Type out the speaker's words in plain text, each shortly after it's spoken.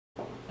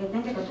et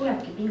nendega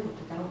tulebki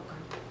pingutada rohkem.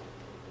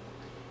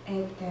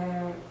 Et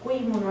kui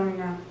mul on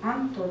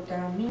antud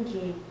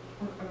mingi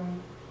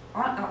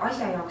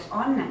asja jaoks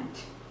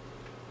annet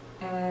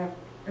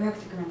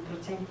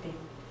 90%,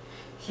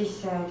 siis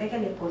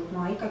tegelikult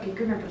ma ikkagi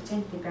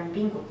 10% pean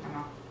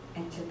pingutama,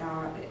 et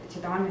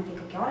seda annet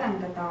ikkagi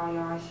arendada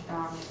ja seda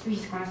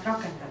ühiskonnas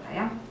rakendada,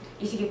 jah.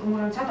 Isegi kui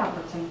mul on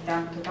 100%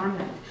 antud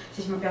annet,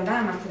 siis ma pean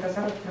vähemalt seda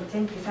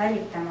 100%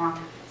 säilitama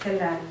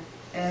selle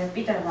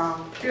pideva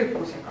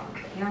töökusega,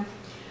 jah.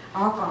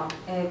 Aga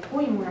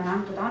kui mul on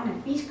antud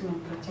annet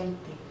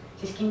 50%,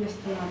 siis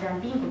kindlasti ma pean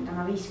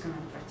pingutama 50%.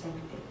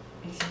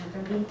 Ehk siis ma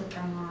pean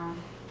pingutama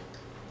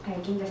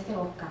kindlasti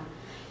rohkem.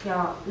 Ja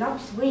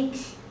laps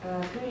võiks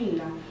küll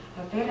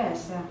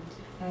peres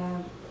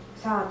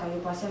saada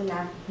juba selle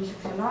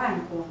niisuguse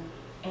laengu,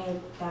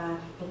 et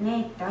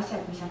need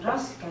asjad, mis on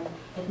rasked,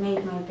 et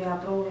neid ma ei pea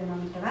proovima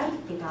mitte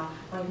vältida,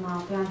 vaid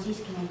ma pean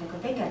siiski nendega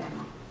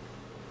tegelema.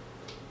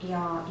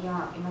 Ja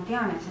ma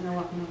tean, et see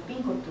nõuab minu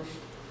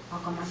pingutust,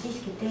 aga ma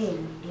siiski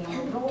teen ja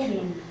ma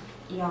proovin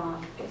ja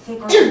see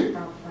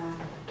kasutab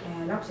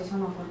lapses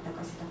omakorda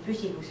ka seda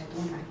püsivuse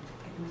tunnet,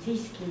 et ma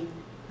siiski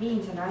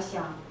viin selle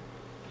asja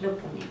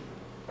lõpuni.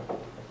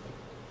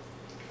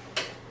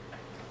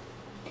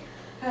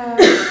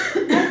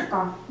 Märka,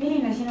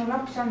 milline sinu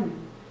laps on?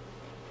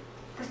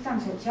 Kas ta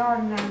on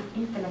sotsiaalne,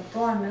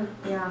 intellektuaalne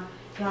õppija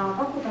ja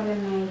paku talle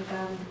neid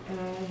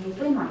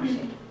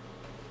võimalusi?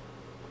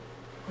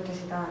 Kui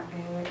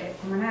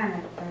ma näen,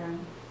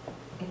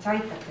 et sa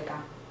aitab teda.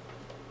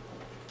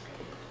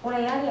 Ole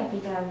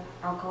järjepidev,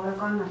 aga ole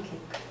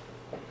kannatlik.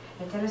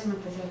 Et selles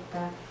mõttes, et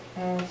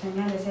see on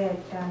jälle see,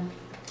 et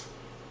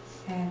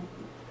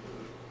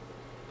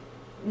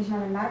mis ma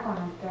olen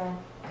märganud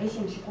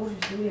esimese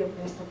kursuse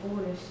üliõpilaste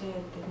puhul just see,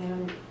 et neil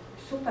on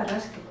super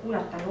raske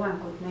kuulata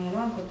loengut. Meie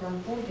loengud on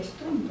 1,5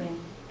 tundi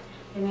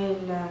ja neil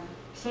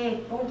see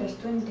 1,5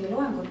 tundi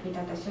loengut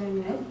pidada, see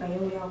on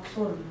õppejõu jaoks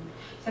surm.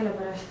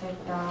 Sellepärast,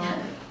 et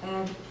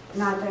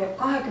nad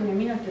 20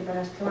 minuti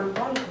pärast loengu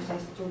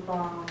algusest juba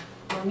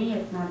on nii,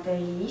 et nad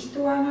ei istu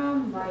enam,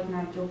 vaid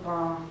nad juba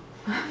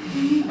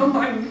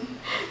on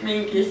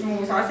mingis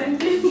muus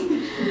asendis.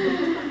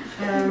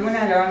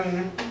 Mõnel on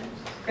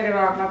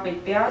kõrvaklapid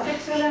peas,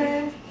 eks ole,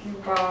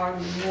 juba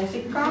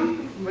muusika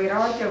või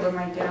raadio või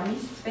ma ei tea,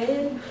 mis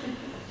veel.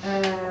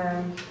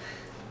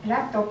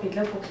 Laptopid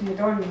lõpuks nüüd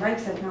on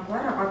vaikselt nagu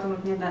ära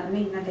kadunud,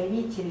 neid nad ei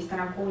viitsi vist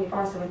enam kooli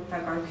kaasa võtta,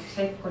 aga üks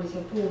hetk oli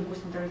see tuum,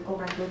 kus nad olid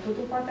kogu aeg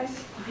jututubades.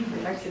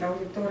 Läksid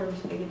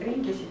auditooriumis, tegid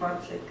ringis ja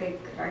vaatasid,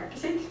 kõik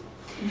rääkisid.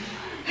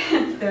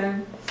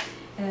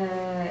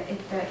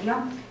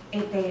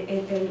 Et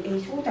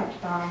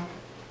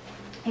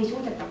ei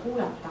suudeta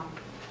kuulata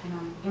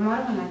enam. Ja ma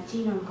arvan, et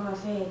siin on ka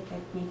see,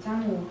 et neid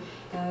samu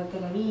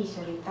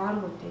televiisorid,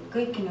 arvutid,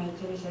 kõiki neid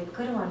selliseid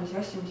kõrvalisi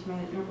asju, mis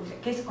meil nagu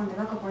keskkonda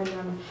väga palju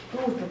on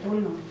juurde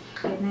tulnud,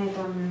 et need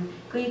on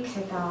kõik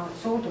seda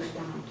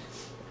soodustanud.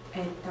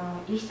 Et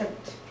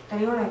lihtsalt ta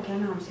ei olegi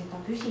enam seda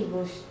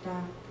püsivust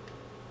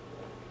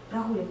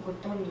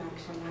rahulikult olla,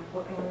 eks ole,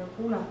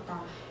 kuulata,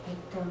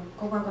 et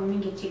kogu aeg on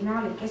mingid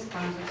signaalid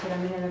keskkonnas, eks ole,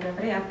 millele peab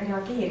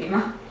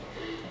reageerima.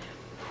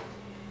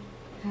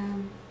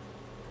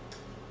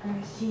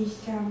 Siis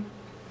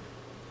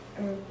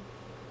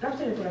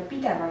lapsele tuleb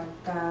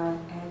pidevalt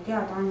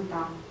teada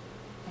anda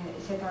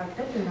seda, et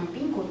õppimine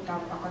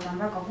pingutab, aga ta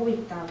on väga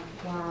huvitav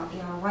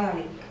ja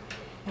vajalik.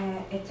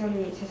 Et see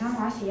oli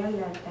seesama asi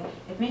jälle,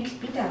 et miks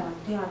pidevalt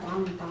teada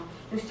anda,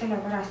 just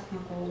sellepärast,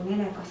 nagu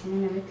Nele siin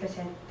enne ütles,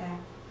 et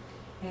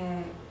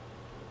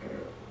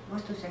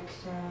vastuseks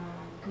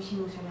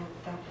küsimusele,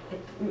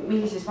 et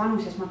millises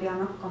vanuses ma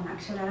pean hakkama,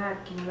 eks ole,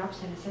 rääkima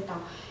lapsele seda,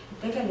 et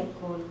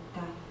tegelikult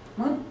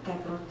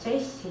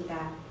mõtteprotsesside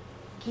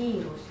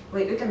kiirus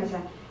või ütleme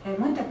see,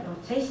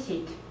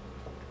 mõtteprotsessid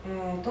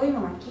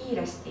toimuvad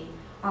kiiresti,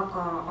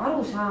 aga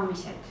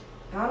arusaamised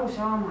ja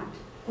arusaamad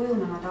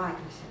kujunevad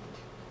aeglaselt.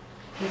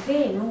 Ja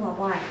see nõuab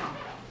aega.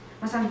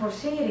 Ma saan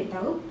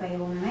forseerida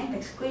õppejõuna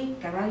näiteks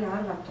kõike välja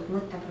arvatud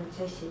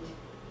mõtteprotsessid.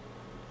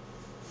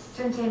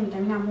 See on see, mida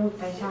mina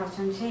muuta ei saa.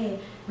 See on see,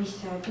 mis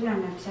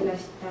tuleneb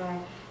sellest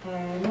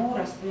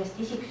noorest, sellest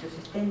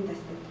isiksusest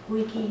endast, et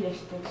kui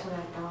kiiresti, eks ole,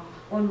 ta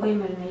on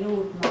võimeline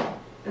jõudma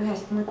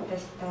ühest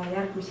mõttest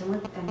järgmise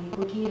mõtteni,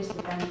 kui kiiresti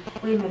ta on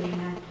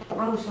võimeline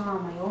aru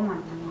saama ja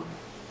omandama.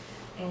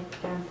 Et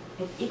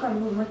igal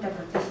juhul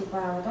mõtteprotsessid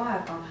vajavad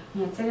aega,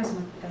 nii et selles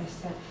mõttes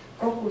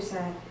kogu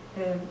see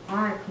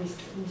aeg,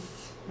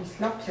 mis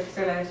laps,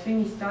 eks ole,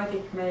 sünnist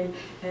saadik meil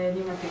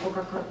niimoodi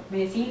kogu aeg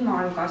meie silma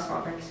all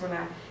kasvab, eks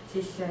ole,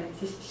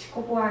 siis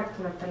kogu aeg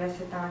tuleb talle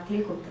seda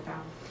tilgutada.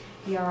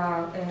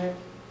 Ja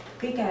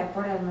kõige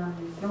parem on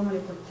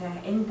loomulikult see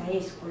enda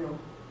eeskuju,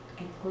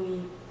 et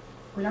kui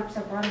laps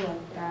saab aru,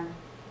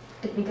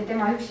 et mitte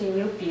tema üksi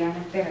ei õpi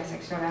ainult peres,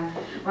 eks ole,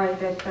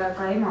 vaid et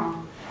ka ema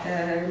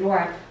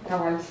loeb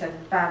tavaliselt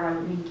päeval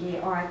mingi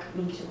aeg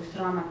mingisugust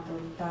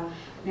raamatut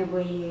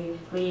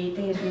või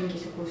teeb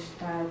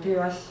mingisugust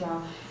tööasja,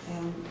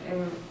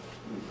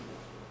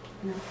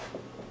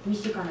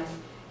 mis iganes,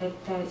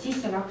 et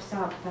siis see laps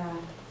saab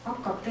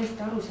hakkab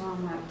tõesti aru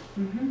saama, et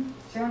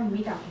see on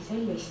midagi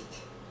sellist,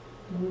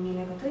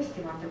 millega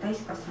tõesti vaata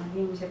täiskasvanud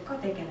inimesed ka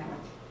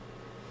tegelevad.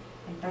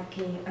 Et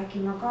äkki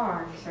ma ka,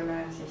 eks ole,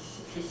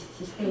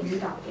 siis teen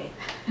midagi.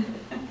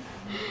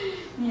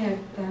 Nii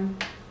et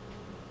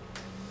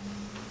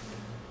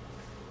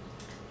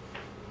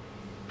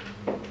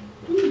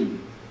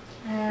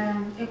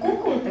ja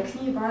kokkuvõtteks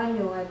nii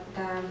palju, et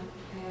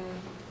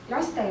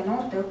laste ja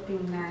noorte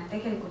õppimine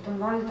tegelikult on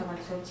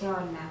valdavalt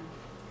sotsiaalne.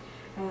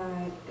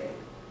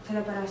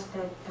 Sellepärast,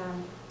 et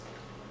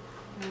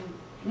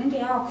nende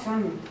jaoks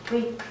on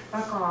kõik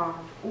väga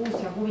uus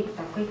ja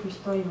huvitav, kõik mis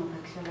toimub,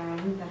 eks ole,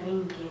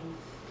 ümberringi.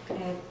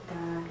 Et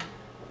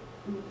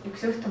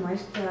üks õhtu ma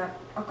just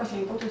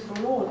hakkasin kodus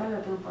lood alla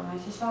tõmbama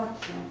ja siis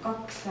vaatasin, et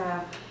kaks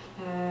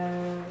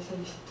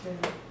sellist,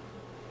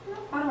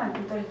 ma arvan, et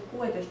nad olid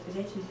 16 või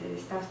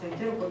 17 aastaid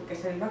tüdrukud,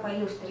 kes olid väga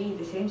ilusti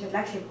riides ja ilmselt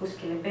läksid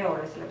kuskile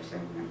peole, sellepärast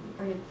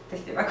olid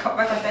tõesti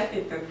väga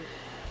sätitud.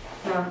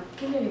 Ja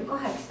kell oli 8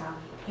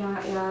 ja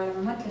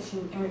ma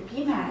mõtlesin,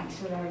 pime, eks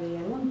ole, oli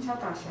ja lund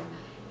sadas ja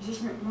siis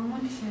ma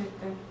mõtlesin,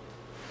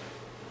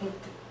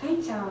 et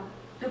täitsa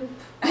lõpp.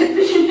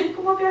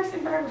 Kui ma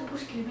peaksin praegu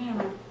kuskile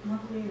minema, ma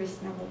kui vist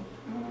nagu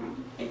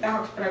ei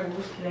tahaks praegu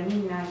kuskile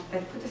minna,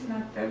 et kuidas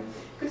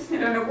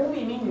neil on nagu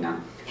huvi minna.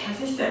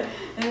 Siis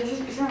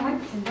ma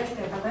mõtlesin tõesti,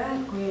 et aga jah,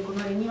 kui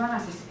ma olin nii vana,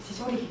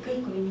 siis oligi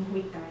kõik oli nii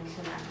huvitav, eks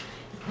ole.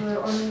 Kui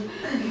on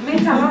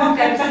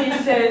metsalaager,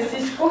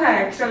 siis kohe,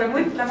 eks ole,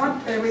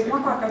 mõtlemata võib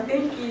magada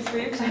telgis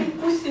või ükskõik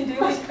kus sind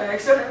ei huvita,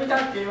 eks ole,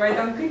 midagi, vaid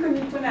kõik on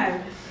nii põnev.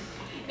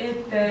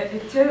 Et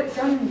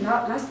see on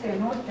laste ja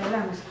noorte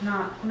olemas,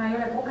 kuna ei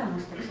ole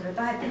kogemust, eks ole,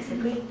 tahetakse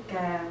kõik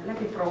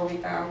läbi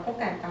proovida,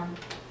 kogeda.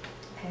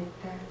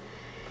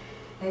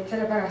 Et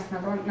sellepärast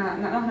nad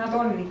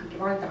on ikkagi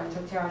valdavalt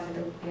sotsiaalsed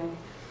õppijad.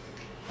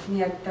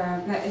 Nii et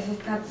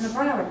nad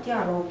vajavad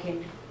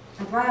dialoogi,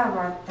 nad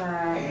vajavad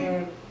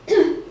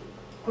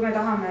kui me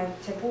tahame, et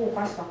see puu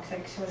kasvaks,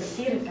 eks ole,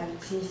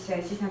 sirgelt,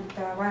 siis nad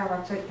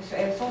vajavad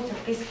soodsat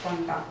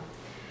keskkonda.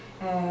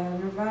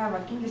 Nad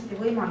vajavad kindlasti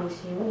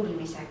võimalusi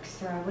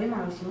uurimiseks,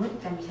 võimalusi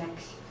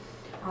mõtlemiseks,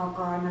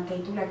 aga nad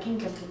ei tule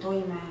kindlasti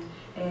toime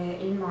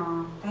ilma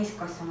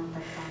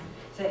täiskasvanuteta.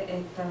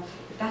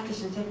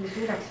 Tähtis on see, et me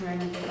suudaksime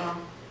nendega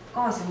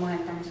kaasa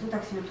mõelda, me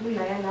suudaksime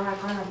tulla jälle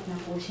aeg-ajalt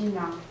nagu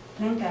sinna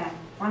nende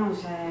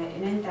vanuse,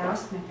 nende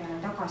astme peale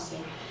tagasi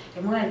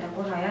ja mõelda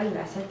korra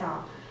jälle seda,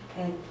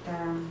 et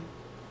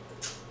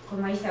kui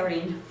ma ise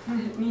olin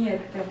nii,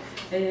 et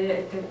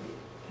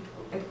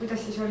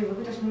kuidas siis oli või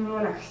kuidas mul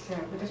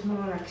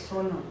oleks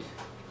olnud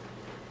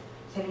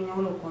selline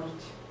olukord,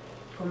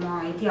 kui ma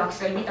ei teaks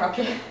veel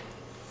midagi.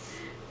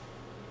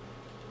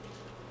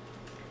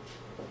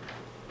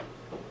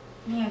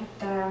 Nii et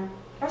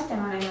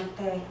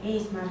lastevanemate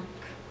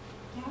eesmärk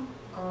ja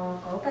ka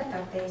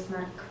õpetajate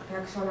eesmärk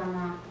peaks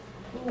olema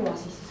luua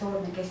siis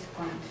soodne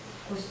keskkond,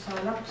 kus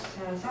laps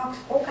saaks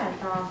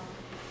kogeda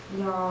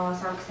ja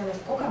saaks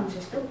sellest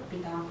kogemusest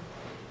õppida.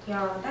 Ja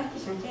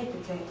tähtis on see,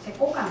 et see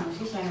kogemus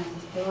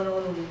iseenesest ei ole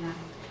oluline,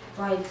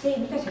 vaid see,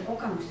 mida see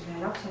kogemus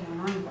sellele lapsele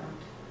on andnud.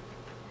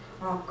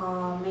 Aga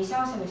me ei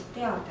saa sellest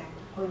teada,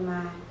 kui me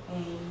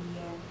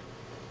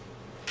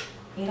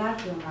ei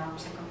räägi oma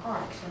lapsega ka,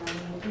 eks ole,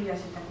 või ei püüa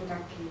seda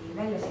kuidagi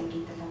välja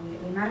selgitada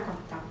või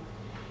märgata,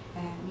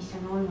 mis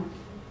on olnud.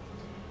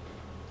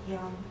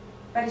 Ja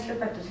päris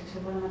lõpetuseks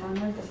võib-olla ma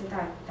tahan öelda seda,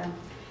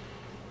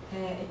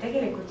 et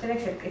tegelikult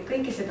selleks, et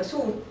kõike seda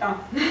suuta,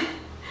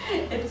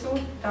 et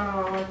suuta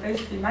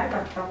tõesti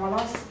märgata oma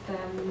last,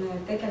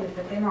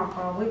 tegeleda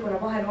temaga, võib-olla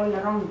vahel olla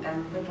rangem,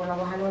 võib-olla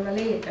vahel olla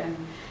leebem,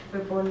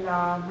 võib-olla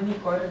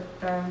mõnikord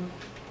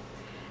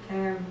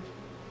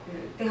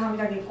teha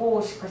midagi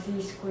koos ka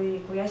siis,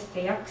 kui hästi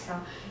ei jaksa.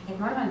 Et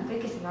ma arvan, et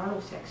kõige selle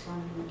aluseks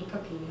on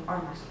ikkagi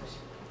armastus.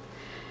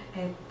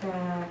 Et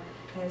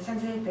see on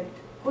see, et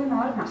kui ma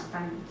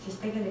armastan, siis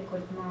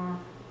tegelikult ma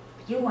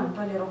jõuan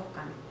palju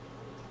rohkem.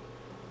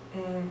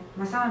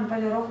 Ma saan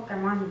palju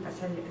rohkem anda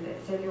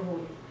sel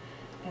juhul.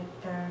 Et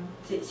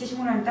siis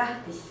mul on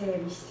tähtis see,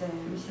 mis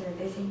selle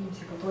teise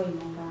inimesega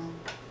toimub,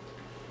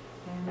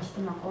 mis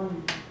temaga on.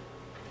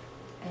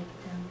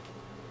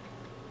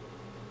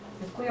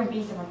 Et kui on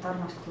piisavalt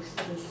armastust,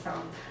 siis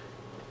saab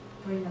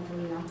toime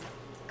tulla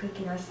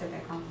kõikide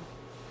asjadega.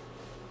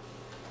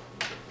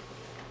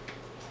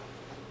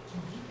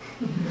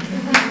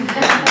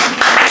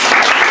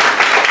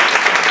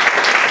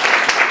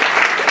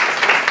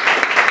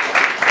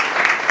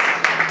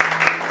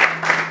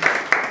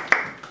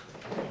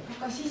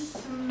 Aga siis,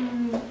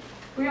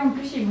 kui on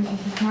küsimusi,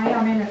 siis ma hea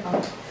meelega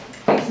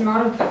võiksime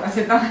arutada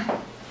seda.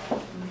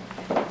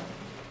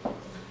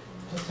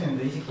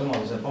 Nende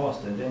isikuomaduse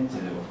baas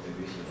tendentside kohta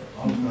küsida.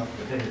 Alustame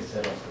natuke teisest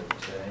sellest, et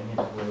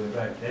inimesed võib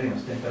rääkida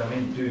erinevast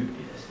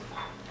temperamentitüüpidest.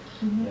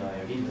 Ja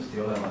kindlasti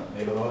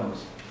meil ole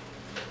olemas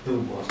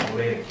tõupuhast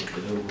koleeritud ja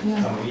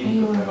tõupuhast samu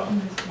inimesega,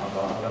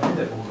 aga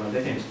nende puhul on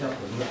tegemist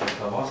teatud mõttes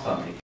ka vastandik.